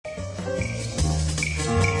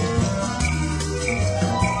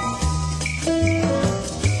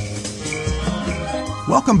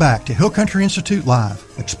Welcome back to Hill Country Institute Live,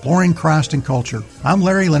 Exploring Christ and Culture. I'm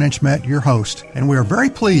Larry Lenenschmidt, your host, and we are very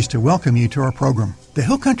pleased to welcome you to our program. The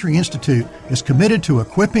Hill Country Institute is committed to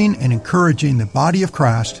equipping and encouraging the body of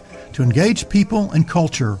Christ to engage people and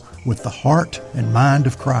culture with the heart and mind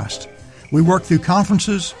of Christ. We work through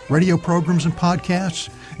conferences, radio programs and podcasts,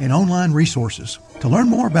 and online resources. To learn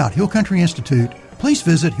more about Hill Country Institute, please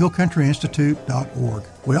visit hillcountryinstitute.org.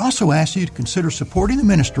 We also ask you to consider supporting the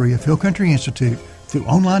ministry of Hill Country Institute through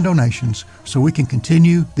online donations so we can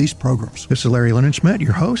continue these programs. This is Larry Lenenschmidt,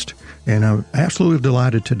 your host, and I'm absolutely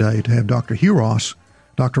delighted today to have Dr. Hugh Ross.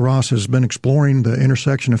 Dr. Ross has been exploring the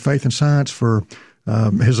intersection of faith and science for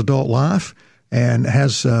his adult life and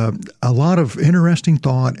has a lot of interesting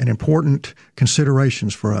thought and important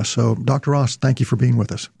considerations for us. So, Dr. Ross, thank you for being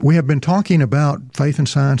with us. We have been talking about faith and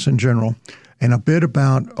science in general, and a bit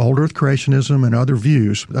about old earth creationism and other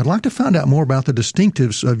views. I'd like to find out more about the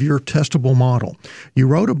distinctives of your testable model. You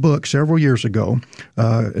wrote a book several years ago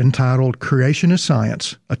entitled Creation is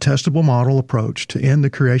Science, a Testable Model Approach to End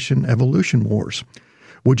the Creation-Evolution Wars.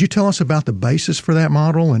 Would you tell us about the basis for that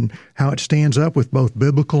model and how it stands up with both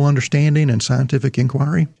biblical understanding and scientific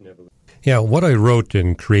inquiry? Yeah, what I wrote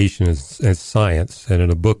in Creation is Science, and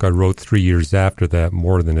in a book I wrote 3 years after that,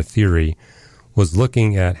 More Than a Theory, was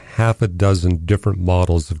looking at half a dozen different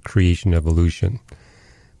models of creation evolution,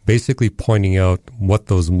 basically pointing out what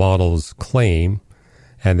those models claim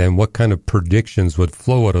and then what kind of predictions would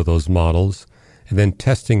flow out of those models, and then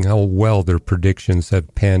testing how well their predictions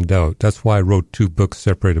have panned out. That's why I wrote 2 books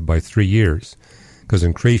separated by 3 years, because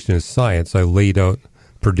in Creation is Science, I laid out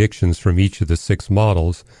predictions from each of the 6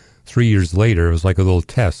 models. 3 years later, it was like a little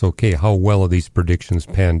test. Okay, how well are these predictions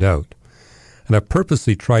panned out? And I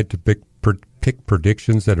purposely tried to pick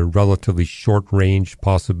predictions that are relatively short-range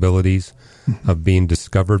possibilities of being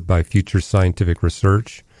discovered by future scientific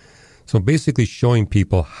research. So basically showing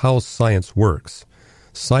people how science works.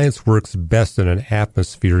 Science works best in an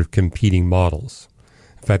atmosphere of competing models.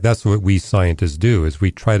 In fact, that's what we scientists do, is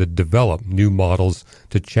we try to develop new models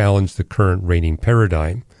to challenge the current reigning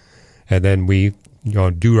paradigm. And then we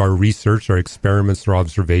do our research, our experiments, our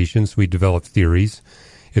observations. We develop theories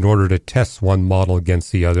in order to test one model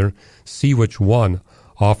against the other, see which one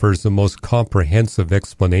offers the most comprehensive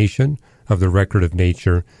explanation of the record of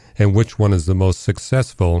nature, and which one is the most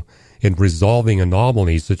successful in resolving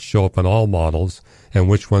anomalies that show up in all models, and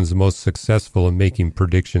which one's the most successful in making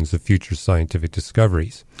predictions of future scientific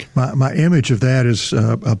discoveries. My image of that is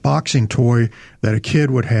a boxing toy that a kid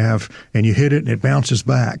would have, and you hit it and it bounces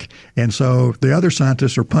back. And so the other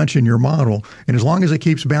scientists are punching your model, and as long as it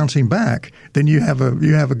keeps bouncing back, then you have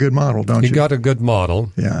a good model, don't you? You got a good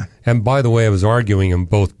model. Yeah. And by the way, I was arguing in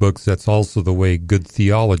both books that's also the way good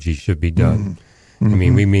theology should be done. I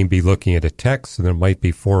mean, we may be looking at a text, and there might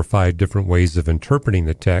be 4 or 5 different ways of interpreting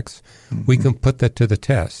the text. We can put that to the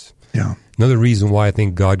test. Yeah. Another reason why I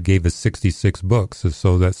think God gave us 66 books is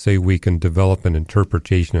so that, say, we can develop an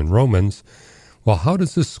interpretation in Romans. Well, how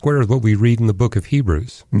does this square with what we read in the book of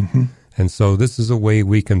Hebrews? And so this is a way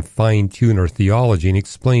we can fine-tune our theology, and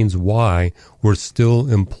explains why we're still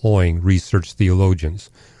employing research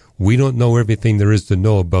theologians. We don't know everything there is to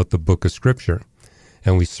know about the book of Scripture.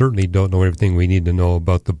 And we certainly don't know everything we need to know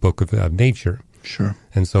about the book of nature. Sure.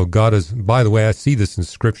 And so God is, by the way, I see this in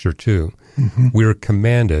Scripture too. We are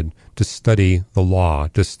commanded to study the law,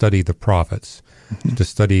 to study the prophets, to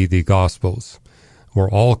study the Gospels. We're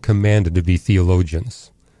all commanded to be theologians,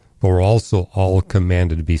 but we're also all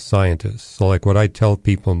commanded to be scientists. So like what I tell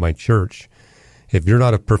people in my church, if you're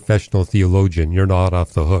not a professional theologian, you're not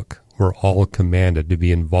off the hook. We're all commanded to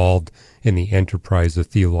be involved in the enterprise of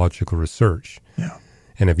theological research. Yeah.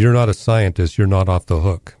 And if you're not a scientist, you're not off the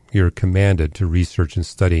hook. You're commanded to research and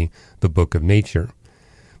study the book of nature.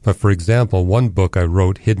 But for example, one book I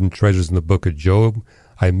wrote, Hidden Treasures in the Book of Job,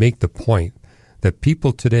 I make the point that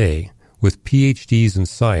people today with PhDs in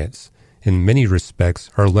science, in many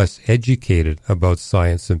respects, are less educated about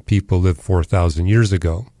science than people lived 4,000 years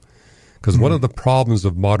ago. Because one of the problems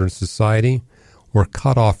of modern society, we're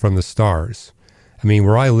cut off from the stars. I mean,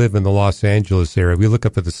 where I live in the Los Angeles area, we look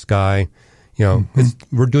up at the sky.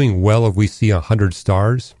 We're doing well if we see 100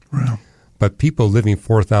 stars. Wow. But people living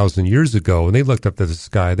 4,000 years ago, when they looked up at the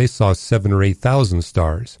sky, they saw 7,000 or 8,000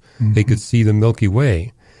 stars. They could see the Milky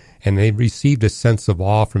Way, and they received a sense of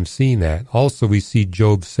awe from seeing that. Also, we see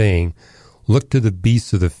Job saying, look to the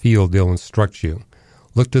beasts of the field, they'll instruct you.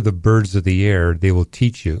 Look to the birds of the air, they will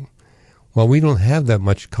teach you. Well, we don't have that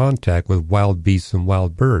much contact with wild beasts and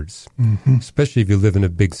wild birds, especially if you live in a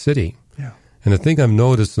big city. Yeah. And the thing I've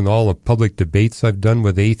noticed in all the public debates I've done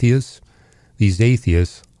with atheists, these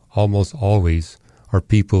atheists almost always are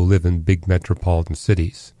people who live in big metropolitan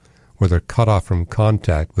cities, where they're cut off from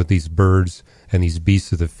contact with these birds and these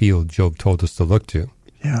beasts of the field Job told us to look to.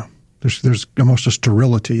 Yeah. There's almost a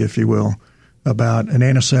sterility, if you will, about an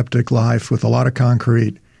antiseptic life with a lot of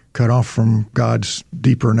concrete cut off from God's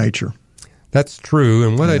deeper nature. That's true.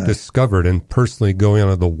 And what I discovered in personally going out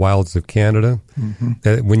of the wilds of Canada,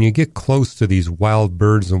 that when you get close to these wild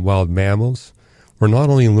birds and wild mammals, we're not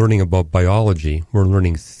only learning about biology, we're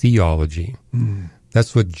learning theology.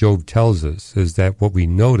 That's what Job tells us, is that what we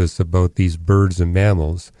notice about these birds and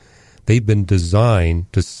mammals, they've been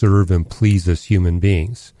designed to serve and please us human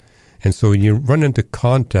beings. And so when you run into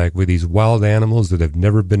contact with these wild animals that have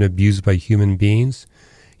never been abused by human beings,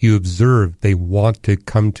 you observe they want to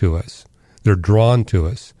come to us. They're drawn to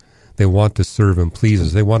us. They want to serve and please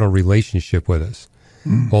us. They want a relationship with us.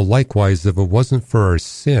 Well, likewise, if it wasn't for our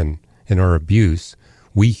sin and our abuse,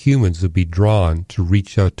 we humans would be drawn to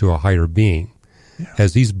reach out to a higher being.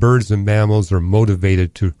 As these birds and mammals are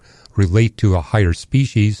motivated to relate to a higher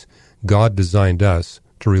species, God designed us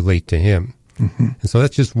to relate to Him. And so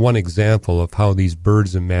that's just one example of how these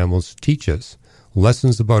birds and mammals teach us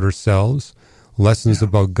lessons about ourselves, lessons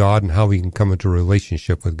about God, and how we can come into a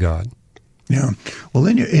relationship with God. Yeah. Well,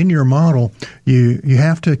 in your model, you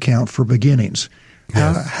have to account for beginnings.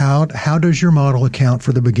 Yes. How does your model account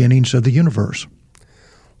for the beginnings of the universe?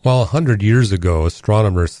 Well, 100 years ago,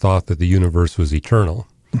 astronomers thought that the universe was eternal.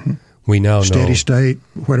 We now know. Steady state,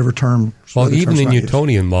 whatever term. Well, even the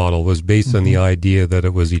Newtonian model was based on the idea that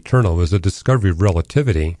it was eternal. It was a discovery of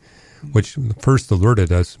relativity, which first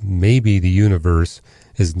alerted us maybe the universe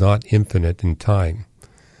is not infinite in time.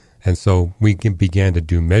 And so we began to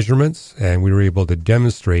do measurements, and we were able to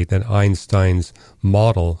demonstrate that Einstein's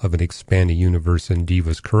model of an expanding universe indeed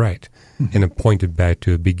was correct, and it pointed back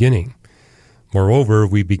to a beginning. Moreover,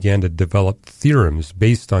 we began to develop theorems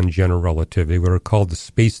based on general relativity, what are called the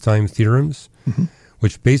space-time theorems,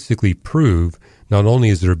 which basically prove not only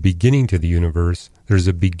is there a beginning to the universe, there's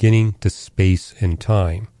a beginning to space and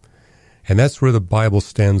time. And that's where the Bible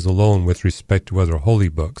stands alone with respect to other holy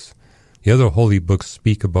books. The other holy books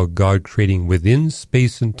speak about God creating within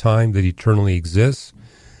space and time that eternally exists.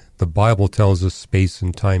 The Bible tells us space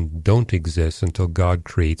and time don't exist until God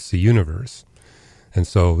creates the universe. And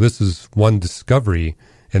so this is one discovery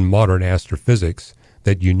in modern astrophysics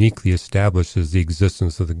that uniquely establishes the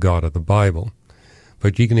existence of the God of the Bible.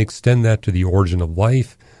 But you can extend that to the origin of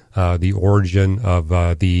life, the origin of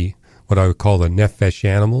what I would call the nephesh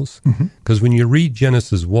animals. Because when you read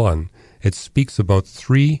Genesis 1, it speaks about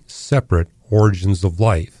three separate origins of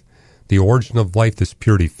life. The origin of life that's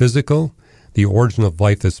purely physical, the origin of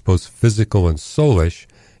life that's both physical and soulish,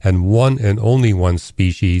 and one and only one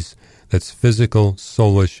species that's physical,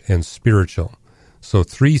 soulish, and spiritual. So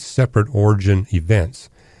three separate origin events.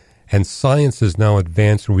 And science has now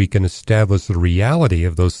advanced where we can establish the reality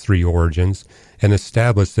of those three origins and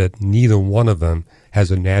establish that neither one of them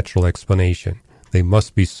has a natural explanation. They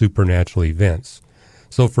must be supernatural events.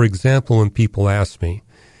 So, for example, when people ask me,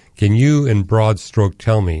 can you in broad stroke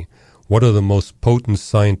tell me what are the most potent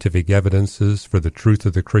scientific evidences for the truth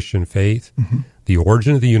of the Christian faith? The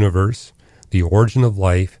origin of the universe, the origin of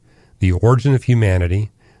life, the origin of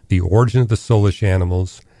humanity, the origin of the soulish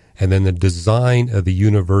animals, and then the design of the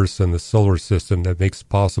universe and the solar system that makes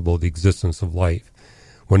possible the existence of life.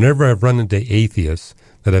 Whenever I've run into atheists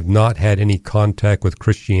that have not had any contact with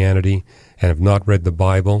Christianity and have not read the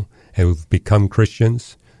Bible and who've become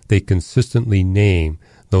Christians, they consistently name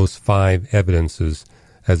those five evidences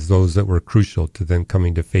as those that were crucial to them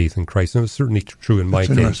coming to faith in Christ. And it was certainly true in my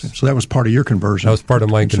case. So that was part of your conversion. That was part of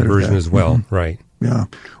my conversion as well, right. Yeah.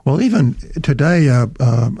 Well, even today,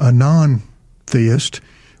 a non-theist,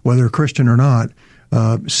 whether Christian or not,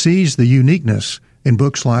 sees the uniqueness in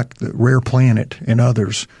books like The Rare Planet and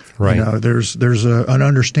others. Right. You know, there's an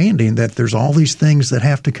understanding that there's all these things that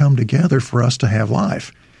have to come together for us to have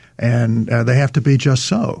life, and they have to be just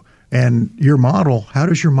so. And your model, how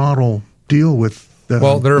does your model deal with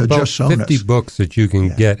well, there are about 50 so-ness? books that you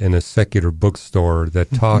can get in a secular bookstore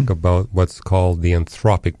that talk about what's called the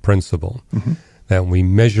anthropic principle. That when we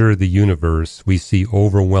measure the universe, we see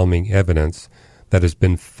overwhelming evidence that has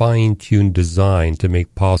been fine-tuned, designed to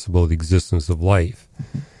make possible the existence of life.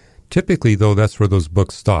 Typically, though, that's where those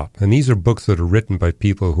books stop. And these are books that are written by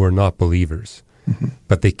people who are not believers.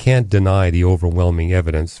 But they can't deny the overwhelming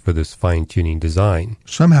evidence for this fine-tuning design.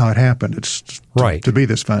 Somehow it happened. It's right. to be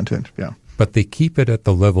this fine-tuned, yeah. But they keep it at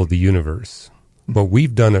the level of the universe. What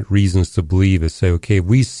we've done at Reasons to Believe is say, okay,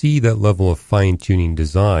 we see that level of fine-tuning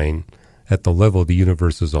design at the level of the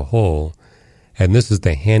universe as a whole, and this is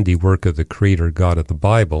the handiwork of the Creator God of the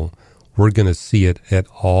Bible. we're going to see it at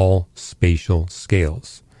all spatial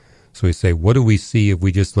scales. So we say, what do we see if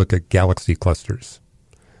we just look at galaxy clusters?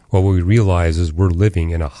 Well, what we realize is we're living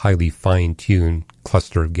in a highly fine-tuned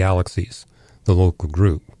cluster of galaxies, the local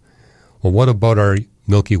group. Well, what about our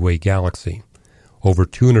Milky Way galaxy? Over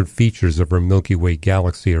 200 features of our Milky Way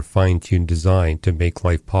galaxy are fine-tuned designed to make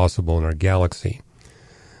life possible in our galaxy.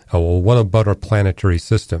 Well, what about our planetary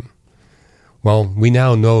system? Well, we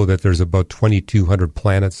now know that there's about 2,200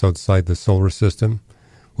 planets outside the solar system.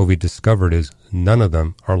 What we discovered is none of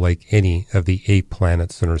them are like any of the 8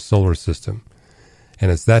 planets in our solar system.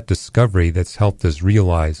 And it's that discovery that's helped us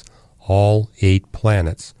realize all 8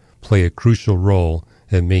 planets play a crucial role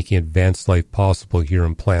in making advanced life possible here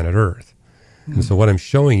on planet Earth. And so what I'm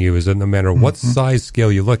showing you is that no matter what size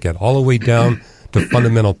scale you look at, all the way down to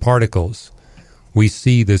fundamental particles, we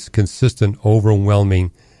see this consistent,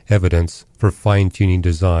 overwhelming evidence for fine-tuning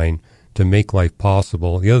design to make life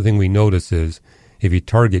possible. The other thing we notice is if you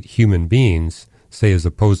target human beings, say as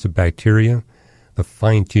opposed to bacteria, the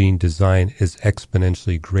fine-tuning design is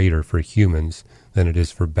exponentially greater for humans than it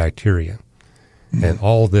is for bacteria. And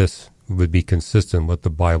all this would be consistent with what the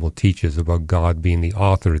Bible teaches about God being the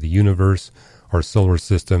author of the universe, our solar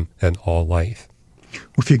system, and all life. Well,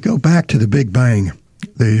 if you go back to the Big Bang,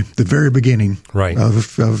 the very beginning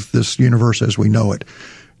of this universe as we know it,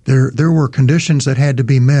 there were conditions that had to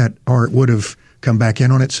be met, or it would have come back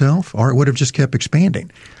in on itself, or it would have just kept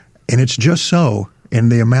expanding. And it's just so in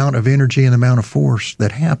the amount of energy and the amount of force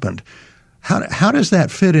that happened. How does that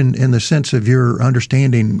fit in the sense of your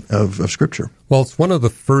understanding of Scripture? Well, it's one of the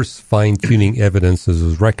first fine-tuning evidences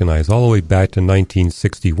was recognized all the way back to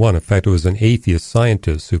 1961. In fact, it was an atheist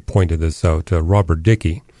scientist who pointed this out, Robert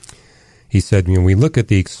Dickey. He said, when we look at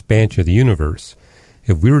the expansion of the universe,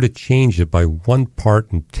 if we were to change it by 1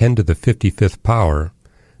 part in 10 to the 55th power,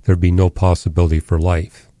 there'd be no possibility for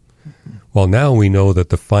life. Well, now we know that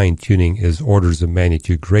the fine-tuning is orders of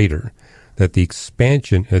magnitude greater, that the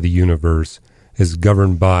expansion of the universe is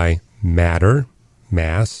governed by matter,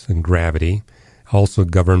 mass, and gravity, also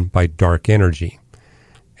governed by dark energy.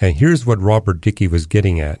 And here's what Robert Dickey was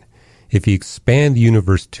getting at. If you expand the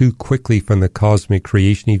universe too quickly from the cosmic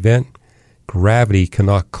creation event, gravity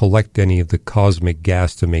cannot collect any of the cosmic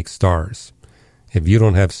gas to make stars. If you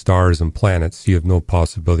don't have stars and planets, you have no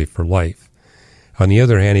possibility for life. On the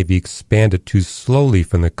other hand, if you expand it too slowly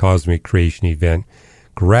from the cosmic creation event,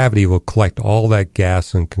 gravity will collect all that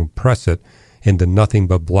gas and compress it into nothing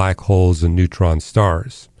but black holes and neutron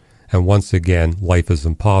stars. And once again, life is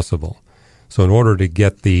impossible. So in order to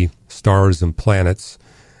get the stars and planets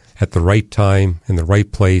at the right time, in the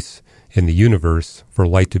right place in the universe, for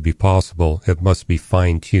light to be possible, it must be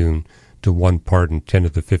fine-tuned to 1 part in 10 to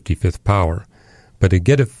the 55th power. But to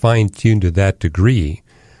get it fine-tuned to that degree,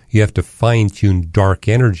 you have to fine-tune dark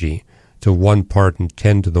energy to 1 part in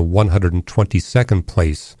 10 to the 122nd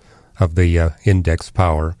place of the index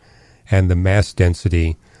power, and the mass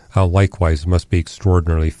density likewise must be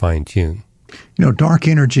extraordinarily fine-tuned. You know, dark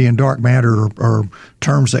energy and dark matter are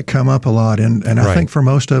terms that come up a lot, and I think for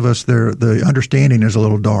most of us, the understanding is a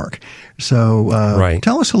little dark. So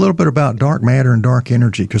tell us a little bit about dark matter and dark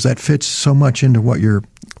energy, because that fits so much into what you're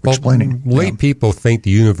explaining. Lay people think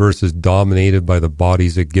the universe is dominated by the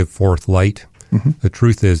bodies that give forth light. Mm-hmm. The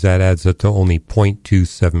truth is that adds up to only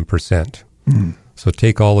 0.27%. Mm-hmm. So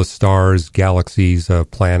take all the stars, galaxies,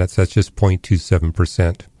 planets, that's just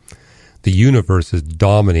 0.27%. The universe is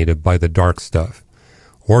dominated by the dark stuff,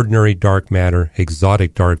 ordinary dark matter,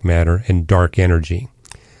 exotic dark matter, and dark energy.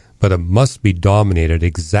 But it must be dominated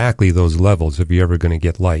exactly those levels if you're ever going to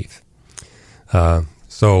get life.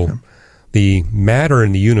 The matter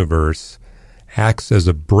in the universe acts as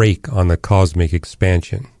a brake on the cosmic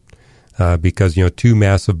expansion. Because, two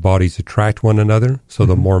massive bodies attract one another. So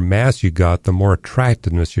the more mass you got, the more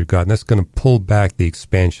attractiveness you got. And that's going to pull back the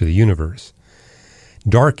expansion of the universe.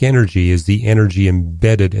 Dark energy is the energy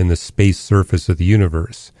embedded in the space surface of the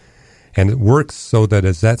universe. And it works so that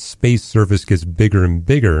as that space surface gets bigger and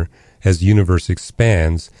bigger, as the universe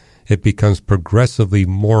expands, it becomes progressively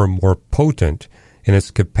more and more potent in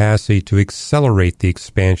its capacity to accelerate the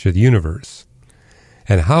expansion of the universe.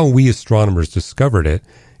 And how we astronomers discovered it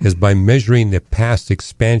is by measuring the past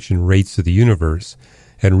expansion rates of the universe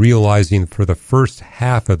and realizing for the first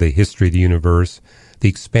half of the history of the universe, the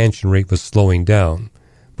expansion rate was slowing down,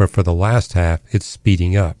 but for the last half, it's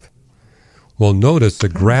speeding up. Well, notice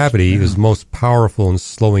that gravity is most powerful in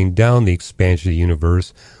slowing down the expansion of the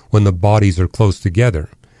universe when the bodies are close together,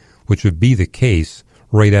 which would be the case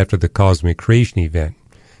right after the cosmic creation event,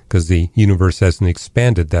 because the universe hasn't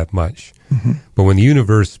expanded that much. Mm-hmm. But when the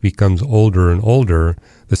universe becomes older and older,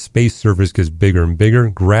 the space surface gets bigger and bigger,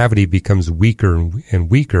 gravity becomes weaker and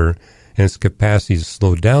weaker, and its capacity to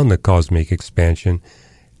slow down the cosmic expansion,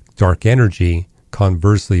 dark energy,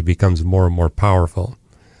 conversely, becomes more and more powerful.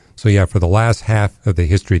 So yeah, for the last half of the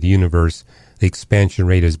history of the universe, the expansion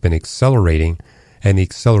rate has been accelerating, and the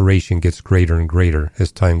acceleration gets greater and greater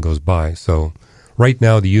as time goes by. So right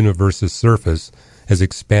now, the universe's surface is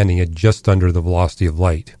expanding at just under the velocity of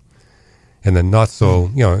light. And then not so,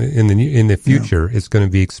 in the future, it's going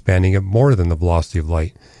to be expanding at more than the velocity of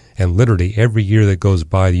light. And literally every year that goes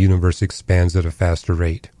by, the universe expands at a faster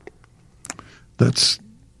rate. That's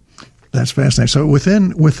fascinating. So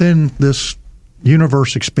within this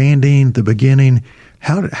universe expanding, the beginning,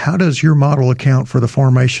 how does your model account for the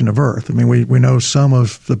formation of Earth? I mean, we know some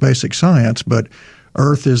of the basic science, but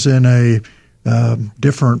Earth is in a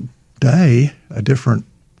different day, a different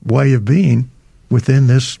way of being within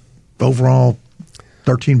this overall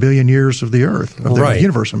 13 billion years of the Earth, of the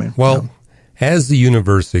universe, I mean. Well, as the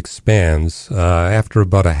universe expands, after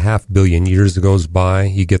about 500 million years goes by,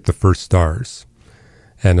 you get the first stars.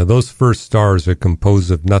 And those first stars are composed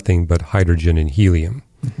of nothing but hydrogen and helium.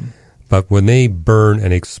 Mm-hmm. But when they burn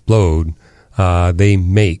and explode, they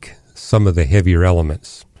make some of the heavier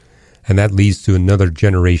elements. And that leads to another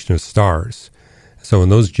generation of stars. So when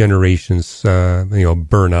those generations,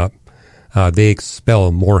 burn up, they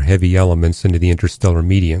expel more heavy elements into the interstellar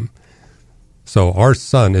medium. So our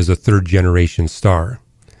sun is a third-generation star.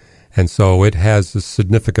 And so it has a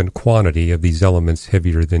significant quantity of these elements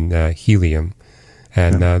heavier than helium.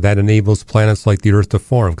 And that enables planets like the Earth to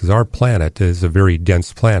form, because our planet is a very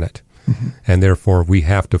dense planet. Mm-hmm. And therefore, we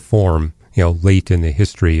have to form, late in the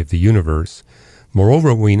history of the universe.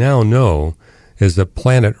 Moreover, what we now know is that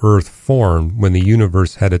planet Earth formed when the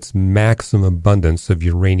universe had its maximum abundance of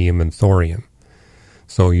uranium and thorium.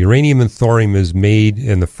 So uranium and thorium is made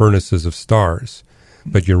in the furnaces of stars,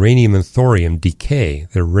 but uranium and thorium decay.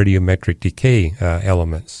 They're radiometric decay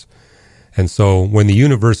elements. And so when the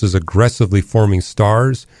universe is aggressively forming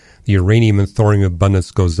stars, the uranium and thorium abundance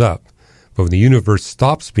goes up. But when the universe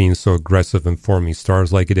stops being so aggressive in forming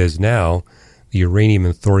stars like it is now, the uranium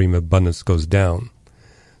and thorium abundance goes down.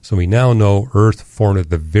 So we now know Earth formed at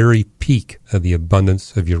the very peak of the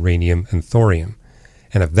abundance of uranium and thorium.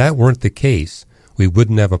 And if that weren't the case, we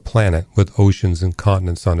wouldn't have a planet with oceans and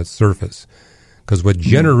continents on its surface. Because what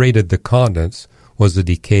generated the continents was the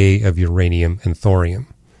decay of uranium and thorium.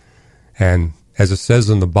 And as it says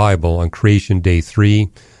in the Bible, on Creation Day 3,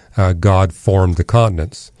 God formed the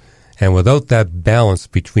continents. And without that balance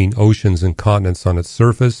between oceans and continents on its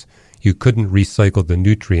surface, you couldn't recycle the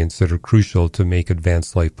nutrients that are crucial to make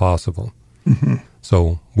advanced life possible. Mm-hmm.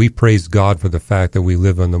 So we praise God for the fact that we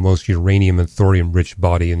live on the most uranium and thorium-rich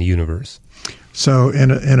body in the universe. So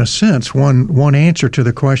in a sense, one answer to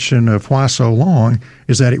the question of why so long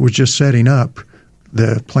is that it was just setting up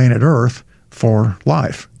the planet Earth for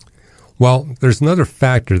life. Well, there's another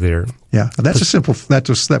factor there. Yeah, that's a simple. That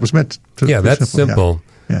was meant to. Yeah, that's simple.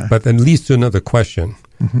 Yeah. But that leads to another question.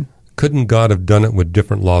 Mm-hmm. Couldn't God have done it with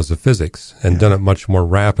different laws of physics and done it much more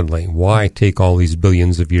rapidly? Why take all these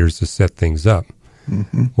billions of years to set things up?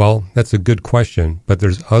 Mm-hmm. Well, that's a good question, but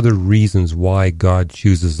there's other reasons why God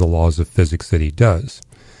chooses the laws of physics that he does.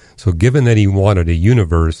 So given that he wanted a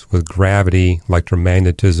universe with gravity,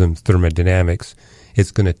 electromagnetism, thermodynamics,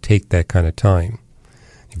 it's going to take that kind of time.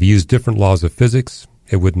 If you use different laws of physics,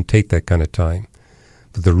 it wouldn't take that kind of time.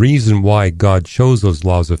 But the reason why God chose those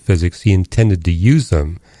laws of physics, he intended to use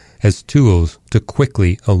them as tools to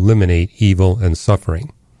quickly eliminate evil and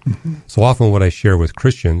suffering. Mm-hmm. So often what I share with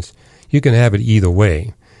Christians, you can have it either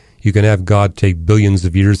way. You can have God take billions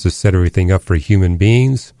of years to set everything up for human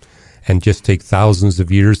beings and just take thousands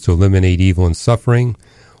of years to eliminate evil and suffering.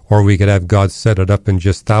 Or we could have God set it up in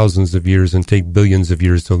just thousands of years and take billions of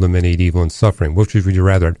years to eliminate evil and suffering. Which would you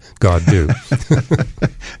rather God do?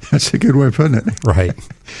 That's a good way of putting it. Right.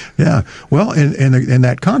 Yeah. Well, in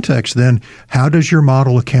that context, then, how does your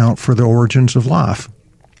model account for the origins of life?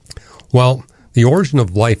 Well, the origin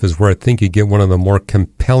of life is where I think you get one of the more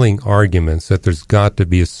compelling arguments that there's got to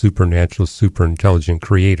be a supernatural, superintelligent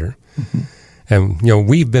creator. Mm-hmm. And,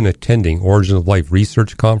 we've been attending Origin of Life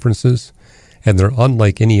research conferences, and they're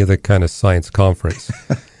unlike any other kind of science conference.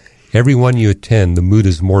 Every one you attend, the mood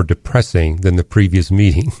is more depressing than the previous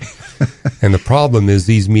meeting. And the problem is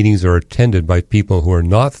these meetings are attended by people who are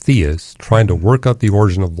not theists, trying to work out the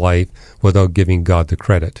origin of life without giving God the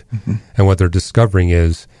credit. Mm-hmm. And what they're discovering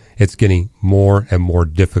is it's getting more and more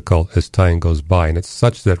difficult as time goes by. And it's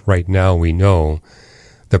such that right now we know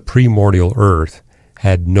the primordial earth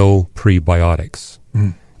had no prebiotics.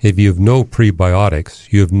 Mm. If you have no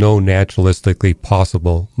prebiotics, you have no naturalistically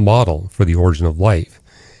possible model for the origin of life.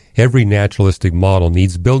 Every naturalistic model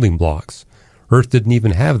needs building blocks. Earth didn't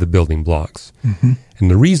even have the building blocks. Mm-hmm.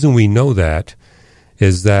 And the reason we know that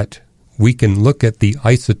is that we can look at the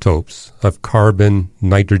isotopes of carbon,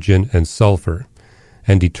 nitrogen, and sulfur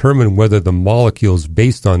and determine whether the molecules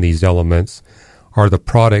based on these elements are the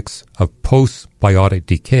products of postbiotic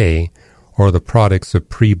decay or the products of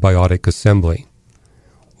prebiotic assembly.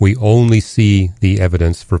 We only see the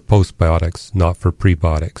evidence for postbiotics, not for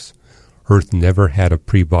prebiotics. Earth never had a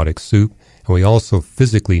prebiotic soup, and we also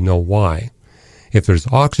physically know why. If there's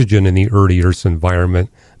oxygen in the early Earth's environment,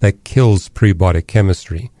 that kills prebiotic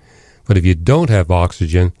chemistry. But if you don't have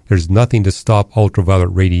oxygen, there's nothing to stop ultraviolet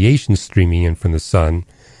radiation streaming in from the sun,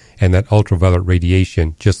 and that ultraviolet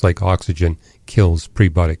radiation, just like oxygen, kills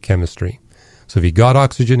prebiotic chemistry. So if you got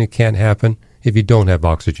oxygen, it can't happen. If you don't have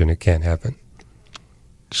oxygen, it can't happen.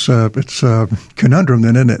 It's a conundrum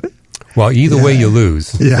then, isn't it? Well, either way you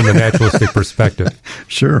lose from the naturalistic perspective.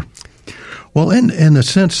 Sure. Well, in the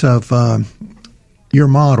sense of your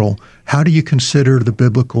model, how do you consider the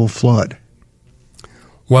biblical flood?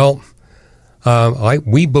 Well,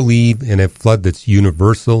 we believe in a flood that's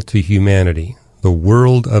universal to humanity. The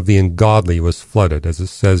world of the ungodly was flooded, as it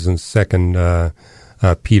says in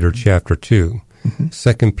 2 Peter chapter 2. Mm-hmm.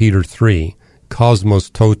 2 Peter 3, cosmos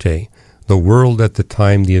tote, the world at the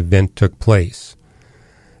time the event took place.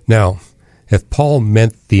 Now, if Paul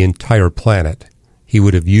meant the entire planet, he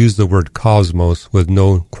would have used the word cosmos with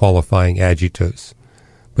no qualifying adjectives.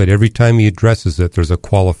 But every time he addresses it, there's a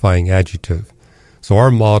qualifying adjective. So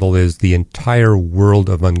our model is the entire world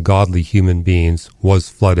of ungodly human beings was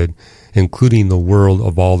flooded, including the world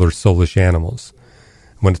of all their soulish animals.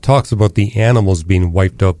 When it talks about the animals being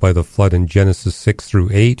wiped out by the flood in Genesis 6 through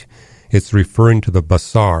 8, it's referring to the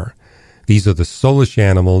basar. These are the soulish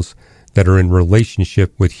animals that are in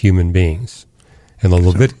relationship with human beings. And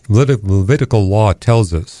the Levitical law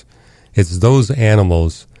tells us it's those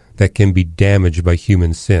animals that can be damaged by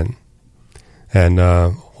human sin. And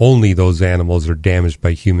only those animals are damaged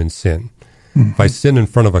by human sin. Mm-hmm. If I sin in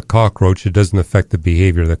front of a cockroach, it doesn't affect the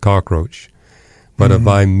behavior of the cockroach. But if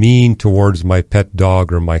I'm mean towards my pet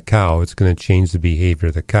dog or my cow, it's going to change the behavior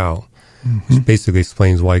of the cow. Mm-hmm. Which basically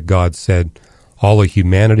explains why God said all of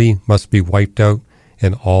humanity must be wiped out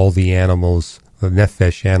and all the animals, the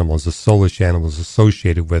nephesh animals, the soulish animals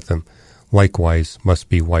associated with them, likewise must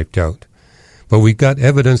be wiped out. But we got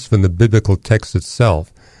evidence from the biblical text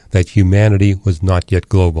itself that humanity was not yet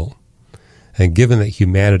global. And given that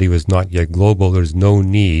humanity was not yet global, there's no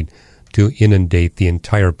need to inundate the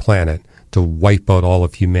entire planet to wipe out all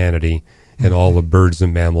of humanity and all the birds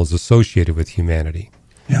and mammals associated with humanity.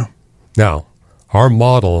 Yeah. Now, our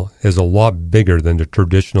model is a lot bigger than the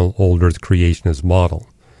traditional old Earth creationist model,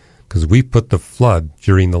 because we put the flood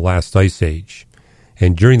during the last ice age.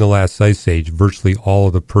 And during the last ice age, virtually all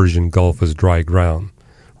of the Persian Gulf was dry ground.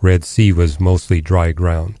 Red Sea was mostly dry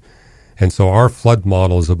ground. And so our flood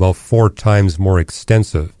model is about 4 times more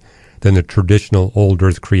extensive than the traditional old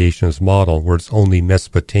Earth creationist model, where it's only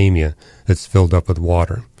Mesopotamia that's filled up with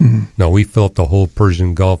water. Mm-hmm. Now, we fill up the whole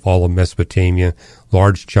Persian Gulf, all of Mesopotamia,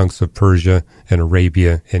 large chunks of Persia and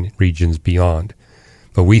Arabia and regions beyond.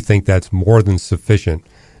 But we think that's more than sufficient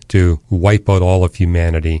to wipe out all of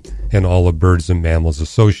humanity and all the birds and mammals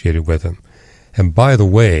associated with them. And by the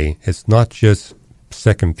way, it's not just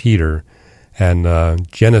 2 Peter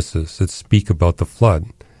and Genesis that speak about the flood.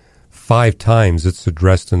 5 times it's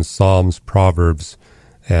addressed in Psalms, Proverbs,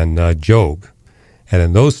 and Job. And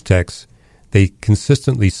in those texts, they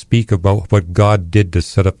consistently speak about what God did to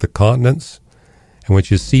set up the continents. And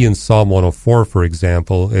what you see in Psalm 104, for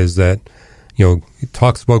example, is that, it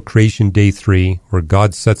talks about creation day 3, where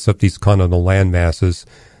God sets up these continental land masses.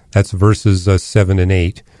 That's verses 7 and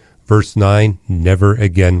 8. Verse 9, never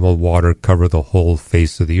again will water cover the whole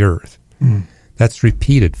face of the earth. Mm. That's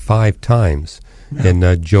repeated 5 times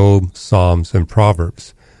in Job, Psalms, and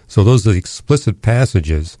Proverbs. So those are the explicit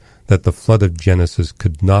passages that the flood of Genesis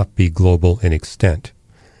could not be global in extent.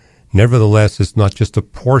 Nevertheless, it's not just a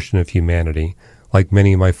portion of humanity, like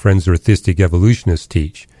many of my friends who are theistic evolutionists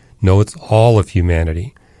teach. No, it's all of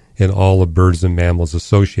humanity and all the birds and mammals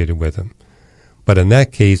associated with them. But in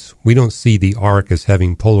that case, we don't see the ark as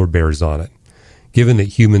having polar bears on it. Given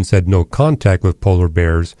that humans had no contact with polar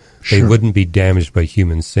bears, they wouldn't be damaged by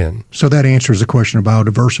human sin. So that answers the question about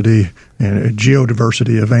diversity and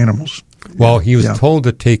geodiversity of animals. Well, he was told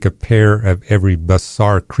to take a pair of every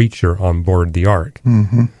basar creature on board the ark.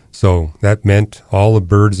 Mm-hmm. So that meant all the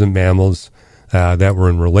birds and mammals that were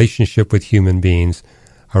in relationship with human beings,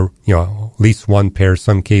 are, at least 1 pair,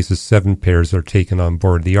 some cases 7 pairs are taken on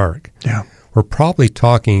board the ark. Yeah. We're probably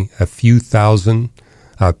talking a few thousand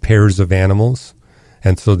pairs of animals.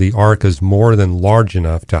 And so the ark is more than large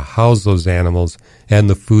enough to house those animals and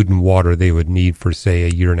the food and water they would need for, say,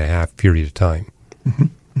 a 1.5 year period of time.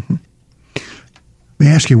 Mm-hmm. Mm-hmm. Let me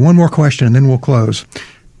ask you one more question, and then we'll close.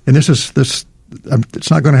 And this it's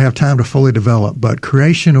not going to have time to fully develop, but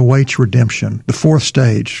creation awaits redemption, the fourth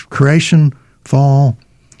stage. Creation, fall,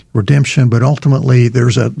 redemption, but ultimately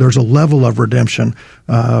there's a level of redemption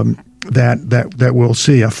that we'll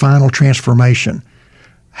see, a final transformation.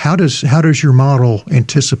 How does your model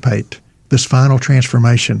anticipate this final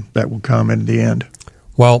transformation that will come in the end?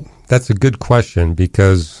 Well, that's a good question,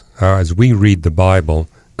 because as we read the Bible,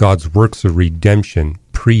 God's works of redemption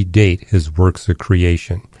predate his works of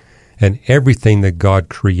creation. And everything that God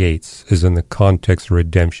creates is in the context of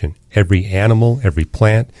redemption. Every animal, every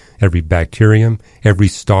plant, every bacterium, every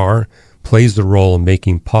star plays a role in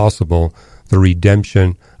making possible the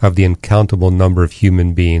redemption of the uncountable number of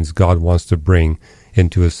human beings God wants to bring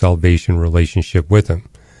into a salvation relationship with him.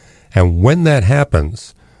 And when that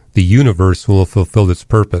happens, the universe will have fulfilled its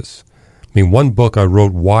purpose. I mean, one book I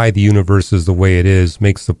wrote, Why the Universe is the Way It Is,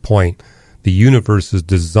 makes the point the universe is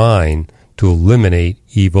designed to eliminate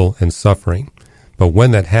evil and suffering. But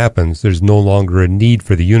when that happens, there's no longer a need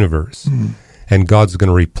for the universe. And God's going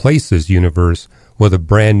to replace this universe with a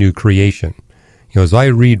brand new creation. You know, as I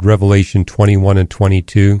read Revelation 21 and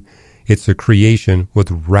 22, it's a creation with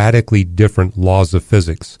radically different laws of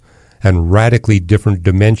physics and radically different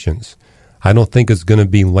dimensions. I don't think it's going to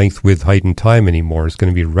be length, width, height, and time anymore. It's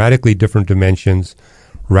going to be radically different dimensions,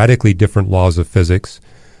 radically different laws of physics,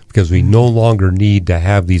 because we no longer need to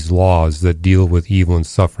have these laws that deal with evil and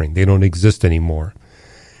suffering. They don't exist anymore.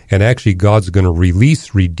 And actually, God's going to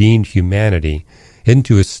release redeemed humanity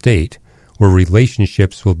into a state where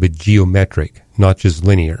relationships will be geometric, not just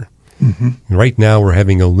linear. Mm-hmm. Right now, we're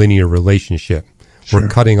having a linear relationship. Sure. We're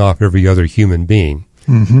cutting off every other human being.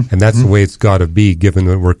 Mm-hmm. And that's the way it's got to be, given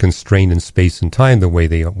that we're constrained in space and time the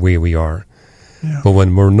way we are. Yeah. But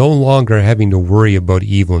when we're no longer having to worry about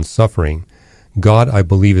evil and suffering, God, I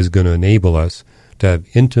believe, is going to enable us to have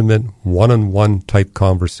intimate, one-on-one type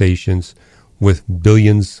conversations with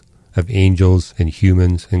billions of angels and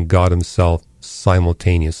humans and God himself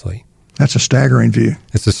simultaneously. That's a staggering view.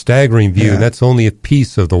 It's a staggering view, and that's only a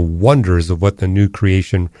piece of the wonders of what the new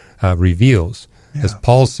creation reveals. Yeah. As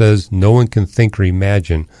Paul says, no one can think or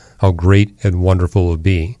imagine how great and wonderful it will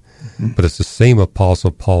be. Mm-hmm. But it's the same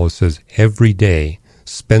Apostle Paul who says, every day,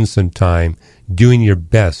 spend some time doing your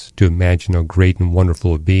best to imagine how great and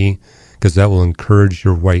wonderful it will be, because that will encourage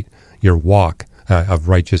your walk of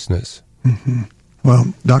righteousness. Mm-hmm.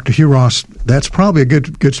 Well, Dr. Hugh Ross, that's probably a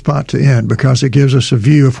good spot to end, because it gives us a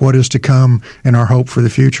view of what is to come and our hope for the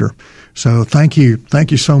future. So thank you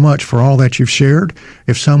so much for all that you've shared.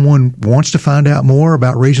 If someone wants to find out more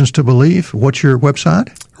about Reasons to Believe, what's your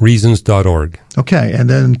website? Reasons.org. Okay, and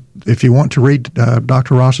then if you want to read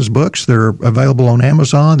Dr. Ross's books, they're available on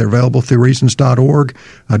Amazon. They're available through Reasons.org,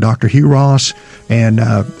 Dr. Hugh Ross, and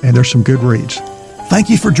there's some good reads. Thank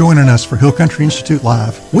you for joining us for Hill Country Institute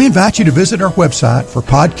Live. We invite you to visit our website for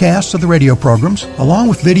podcasts of the radio programs, along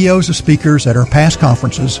with videos of speakers at our past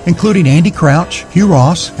conferences, including Andy Crouch, Hugh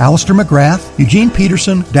Ross, Alistair McGrath, Eugene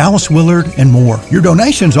Peterson, Dallas Willard, and more. Your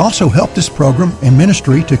donations also help this program and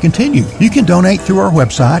ministry to continue. You can donate through our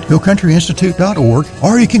website, hillcountryinstitute.org,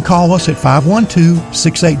 or you can call us at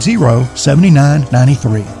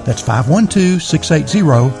 512-680-7993. That's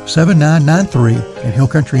 512-680-7993 at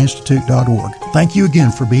hillcountryinstitute.org. Thank you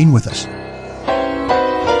again for being with us.